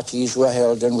 Parties were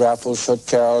held in Raffles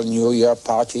Hotel, New Year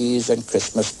parties and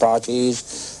Christmas parties.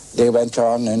 They went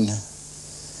on, and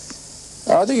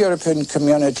the European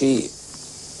community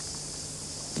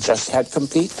just had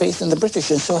complete faith in the British,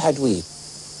 and so had we.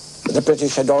 The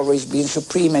British had always been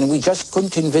supreme, and we just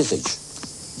couldn't envisage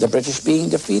the British being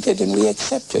defeated, and we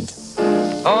accepted.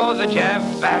 Oh, the Jeff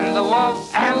and the Wolf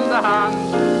and the Hunt,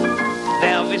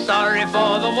 they'll be sorry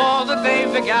for the war that they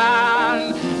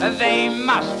began. They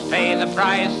must pay the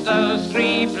price, those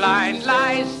three blind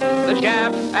lies, the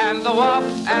Jeff and the Wolf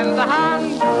and the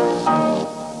Hunt.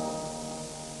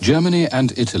 Germany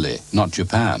and Italy, not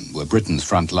Japan, were Britain's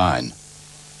front line.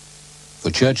 For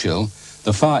Churchill,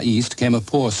 the Far East came a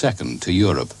poor second to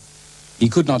Europe. He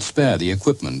could not spare the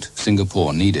equipment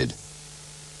Singapore needed.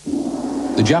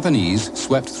 The Japanese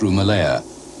swept through Malaya,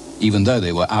 even though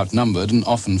they were outnumbered and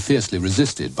often fiercely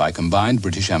resisted by combined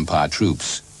British Empire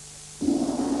troops.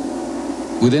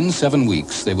 Within 7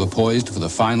 weeks, they were poised for the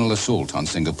final assault on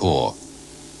Singapore.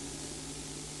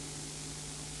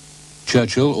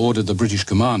 Churchill ordered the British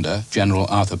commander, General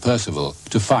Arthur Percival,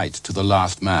 to fight to the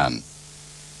last man.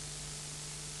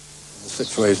 The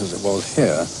situation as it was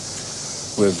here,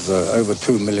 with over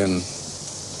 2 million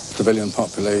civilian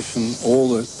population, all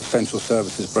the essential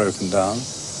services broken down,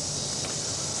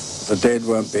 the dead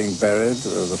weren't being buried,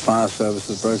 the fire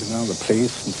services broken down, the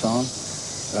police and so on,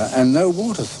 and no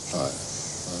water supply.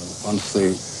 Once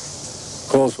the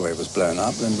causeway was blown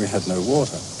up, then we had no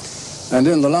water. And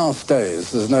in the last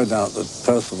days, there's no doubt that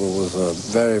Percival was a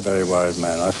very, very worried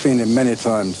man. I've seen him many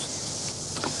times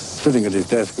sitting at his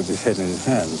desk with his head in his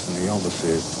hands, and he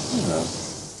obviously, you know.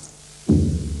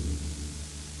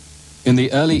 In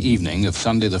the early evening of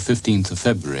Sunday the 15th of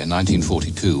February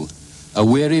 1942, a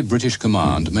weary British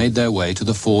command made their way to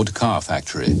the Ford car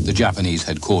factory, the Japanese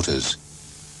headquarters.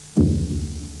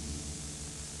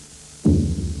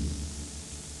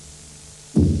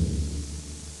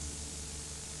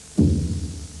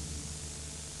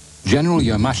 General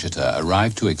Yamashita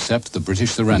arrived to accept the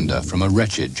British surrender from a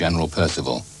wretched General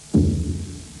Percival.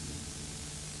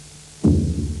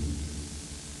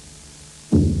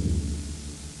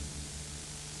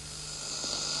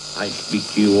 I speak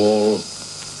to you all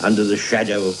under the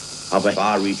shadow of a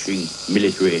far-reaching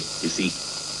military defeat.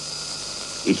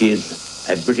 It is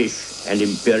a British and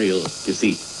imperial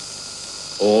defeat.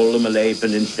 All the Malay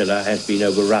Peninsula has been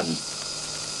overrun.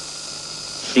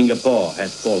 Singapore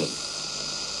has fallen.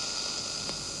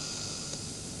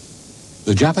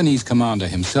 The Japanese commander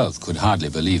himself could hardly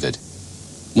believe it.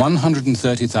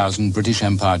 130,000 British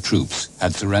Empire troops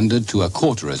had surrendered to a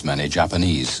quarter as many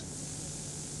Japanese.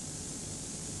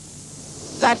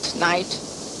 That night,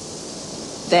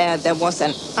 there was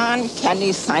an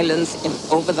uncanny silence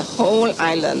over the whole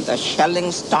island. The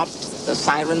shelling stopped, the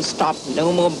sirens stopped,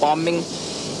 no more bombing,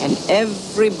 and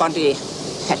everybody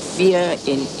had fear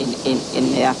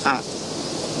in their heart.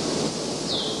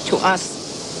 To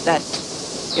us, that,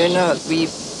 you know,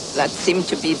 that seemed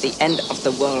to be the end of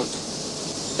the world.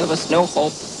 There was no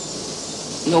hope,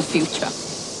 no future.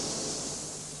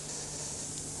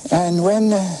 And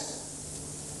when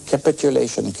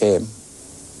capitulation came,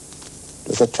 it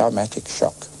was a traumatic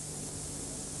shock.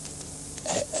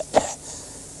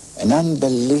 An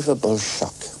unbelievable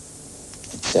shock.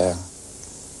 It's a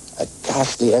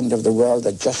ghastly end of the world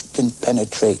that just didn't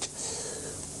penetrate.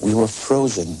 We were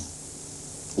frozen.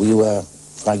 We were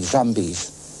like zombies.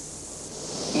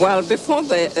 Well, before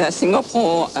the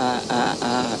Singapore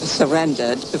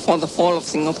surrendered, before the fall of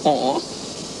Singapore,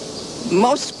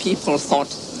 most people thought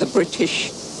the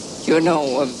British, you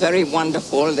know, were very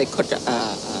wonderful. They could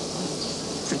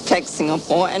protect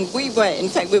Singapore, and we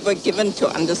were given to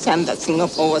understand that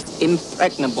Singapore was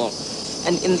impregnable.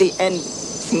 And in the end,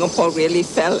 Singapore really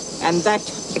fell, and that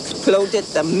exploded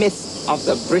the myth of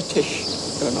the British,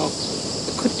 you know,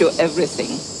 they could do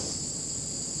everything.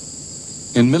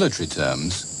 In military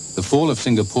terms, the fall of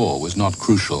Singapore was not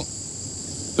crucial,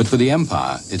 but for the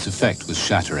Empire, its effect was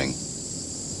shattering.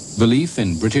 Belief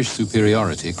in British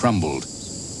superiority crumbled.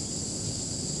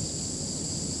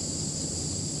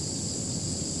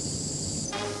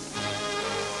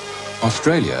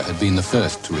 Australia had been the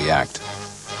first to react.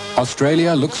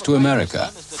 Australia looks to America,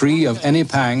 free of any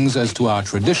pangs as to our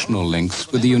traditional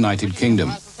links with the United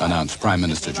Kingdom, announced Prime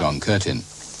Minister John Curtin.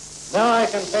 Now I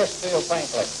confess to you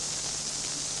frankly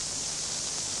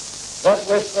that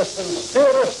with the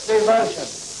sincerest devotion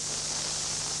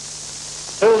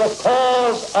to the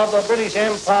cause of the British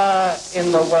Empire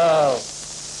in the world,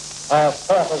 I have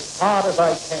fought as hard as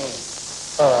I can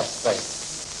for Australia.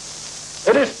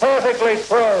 It is perfectly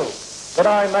true that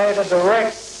I made a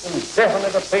direct and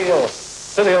definite appeal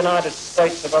to the United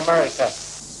States of America.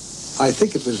 I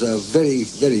think it was a very,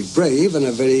 very brave and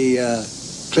a very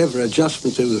clever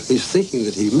adjustment to his thinking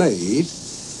that he made,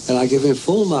 and I give him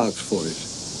full marks for it.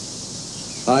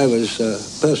 I was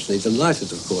personally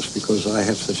delighted, of course, because I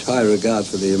have such high regard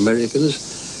for the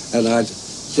Americans, and I'd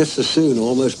just as soon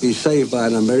almost be saved by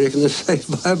an American as saved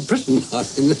by a Briton. I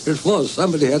mean, there it was.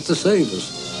 Somebody had to save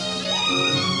us.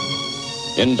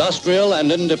 Industrial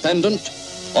and independent,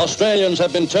 Australians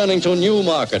have been turning to new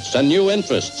markets and new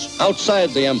interests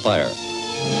outside the empire.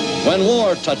 When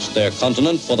war touched their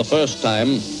continent for the first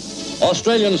time,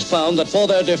 Australians found that for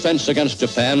their defense against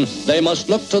Japan, they must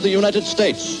look to the United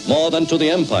States more than to the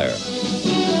empire.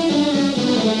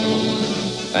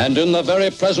 And in the very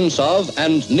presence of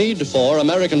and need for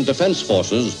American defense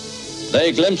forces,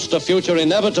 they glimpsed a future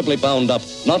inevitably bound up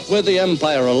not with the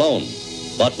empire alone,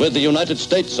 but with the United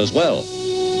States as well.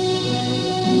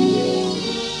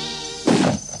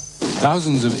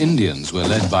 Thousands of Indians were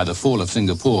led by the fall of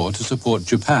Singapore to support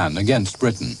Japan against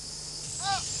Britain.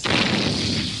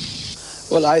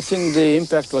 Well, I think the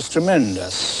impact was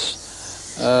tremendous.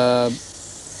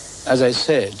 As I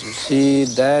said, you see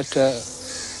that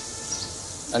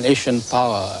an Asian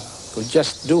power could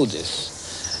just do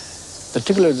this,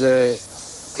 particularly the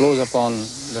close upon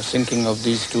the sinking of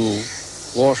these two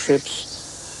warships,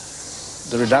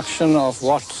 the reduction of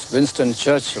what Winston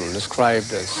Churchill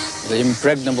described as the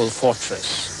impregnable fortress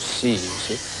sea, you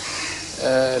see.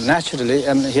 Naturally,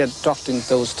 and he had talked in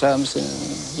those terms in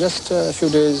just a few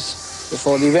days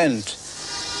before the event.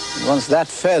 Once that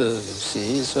fell, you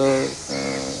see, so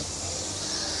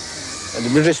the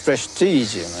British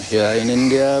prestige here in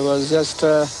India was just,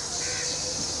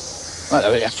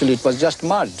 well, actually it was just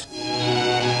mud.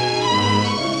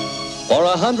 For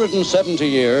 170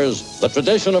 years, the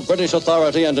tradition of British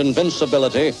authority and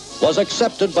invincibility was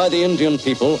accepted by the Indian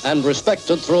people and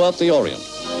respected throughout the Orient.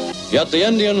 Yet the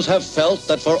Indians have felt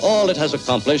that for all it has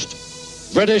accomplished,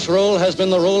 British rule has been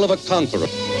the rule of a conqueror.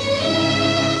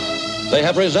 They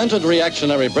have resented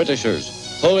reactionary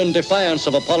Britishers who, in defiance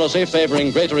of a policy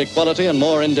favoring greater equality and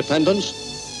more independence,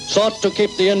 sought to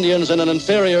keep the Indians in an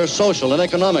inferior social and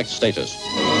economic status.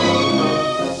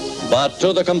 But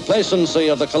to the complacency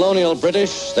of the colonial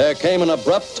British, there came an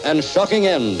abrupt and shocking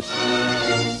end.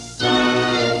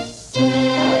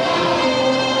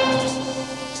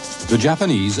 The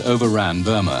Japanese overran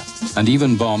Burma and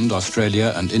even bombed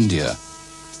Australia and India.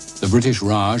 The British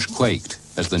Raj quaked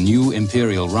as the new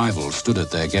imperial rivals stood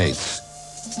at their gates.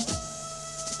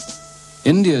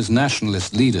 India's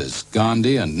nationalist leaders,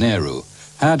 Gandhi and Nehru,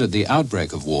 had at the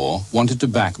outbreak of war wanted to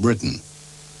back Britain.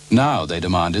 Now they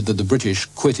demanded that the British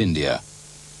quit India.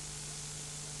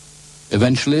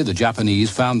 Eventually, the Japanese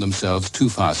found themselves too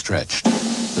far stretched.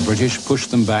 The British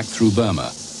pushed them back through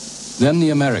Burma. Then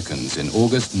the Americans, in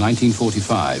August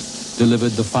 1945,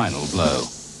 delivered the final blow.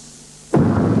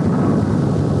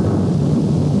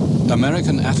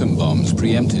 American atom bombs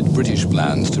preempted British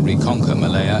plans to reconquer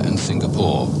Malaya and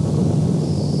Singapore.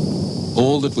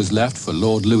 All that was left for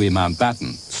Lord Louis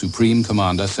Mountbatten, Supreme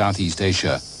Commander Southeast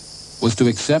Asia, was to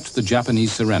accept the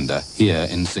Japanese surrender here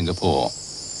in Singapore.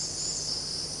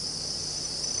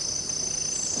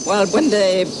 Well, when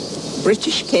the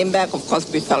British came back, of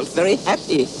course, we felt very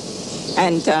happy.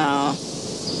 And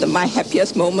my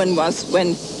happiest moment was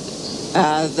when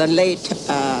the late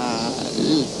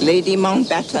Lady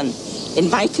Mountbatten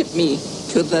invited me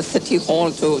to the City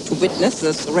Hall to witness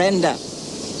the surrender.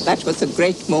 That was a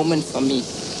great moment for me.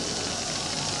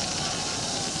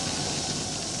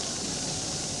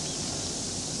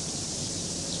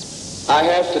 I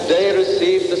have today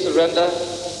received the surrender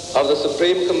of the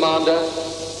Supreme Commander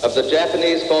of the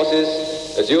Japanese forces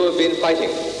that you have been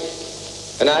fighting.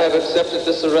 And I have accepted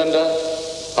the surrender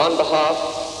on behalf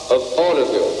of all of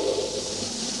you.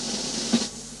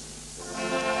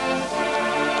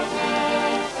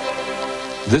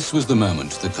 This was the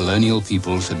moment the colonial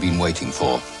peoples had been waiting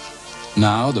for.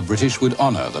 Now the British would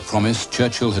honor the promise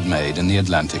Churchill had made in the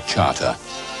Atlantic Charter.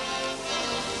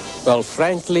 Well,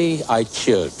 frankly, I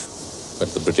cheered when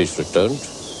the British returned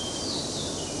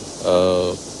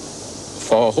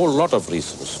for a whole lot of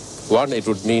reasons. One, it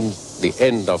would mean the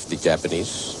end of the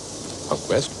Japanese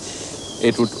conquest.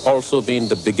 It would also mean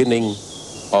the beginning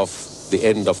of the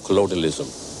end of colonialism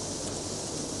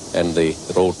and the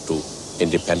road to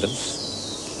independence.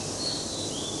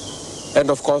 And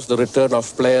of course, the return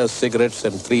of players, cigarettes,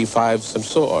 and 3-5s, and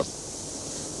so on.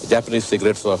 The Japanese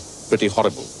cigarettes were pretty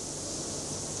horrible.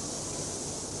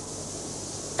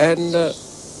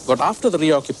 But after the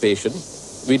reoccupation,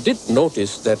 we did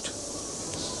notice that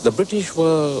the British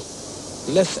were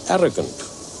less arrogant.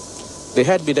 They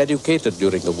had been educated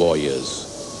during the war years,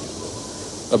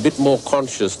 a bit more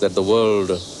conscious that the world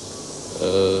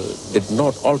did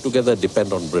not altogether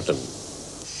depend on Britain.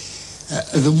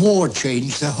 The war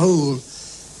changed the whole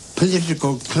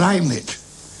political climate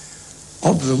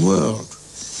of the world.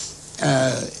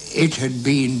 It had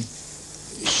been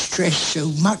stressed so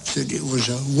much that it was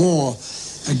a war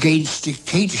against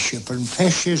dictatorship and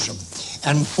fascism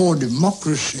and for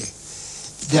democracy,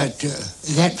 that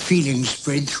that feeling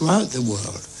spread throughout the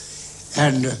world.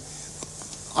 And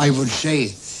I would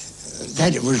say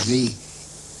that it was the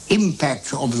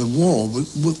impact of the war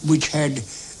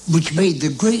which made the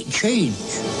great change.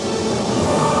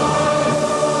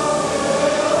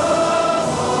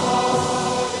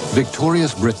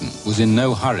 Victorious Britain was in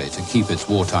no hurry to keep its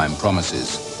wartime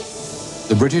promises.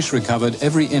 The British recovered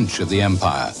every inch of the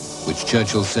empire, which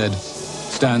Churchill said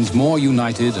stands more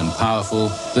united and powerful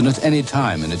than at any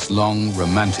time in its long,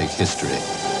 romantic history.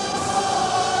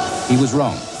 He was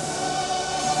wrong.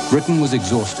 Britain was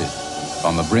exhausted,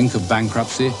 on the brink of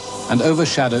bankruptcy, and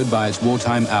overshadowed by its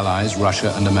wartime allies,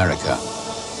 Russia and America.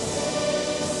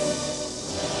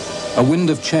 A wind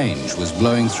of change was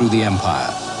blowing through the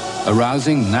empire,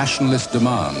 arousing nationalist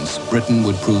demands Britain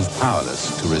would prove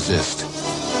powerless to resist.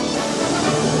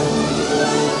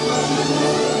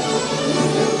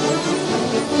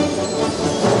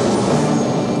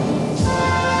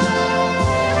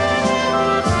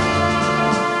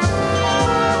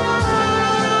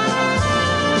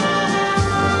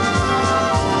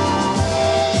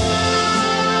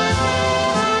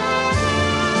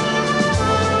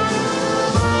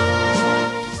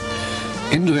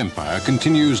 End of Empire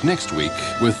continues next week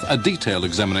with a detailed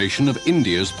examination of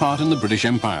India's part in the British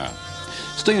Empire.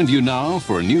 Stay in view now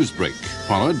for a news break,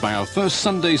 followed by our first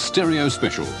Sunday stereo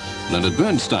special. Leonard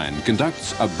Bernstein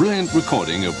conducts a brilliant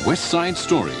recording of West Side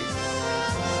Story.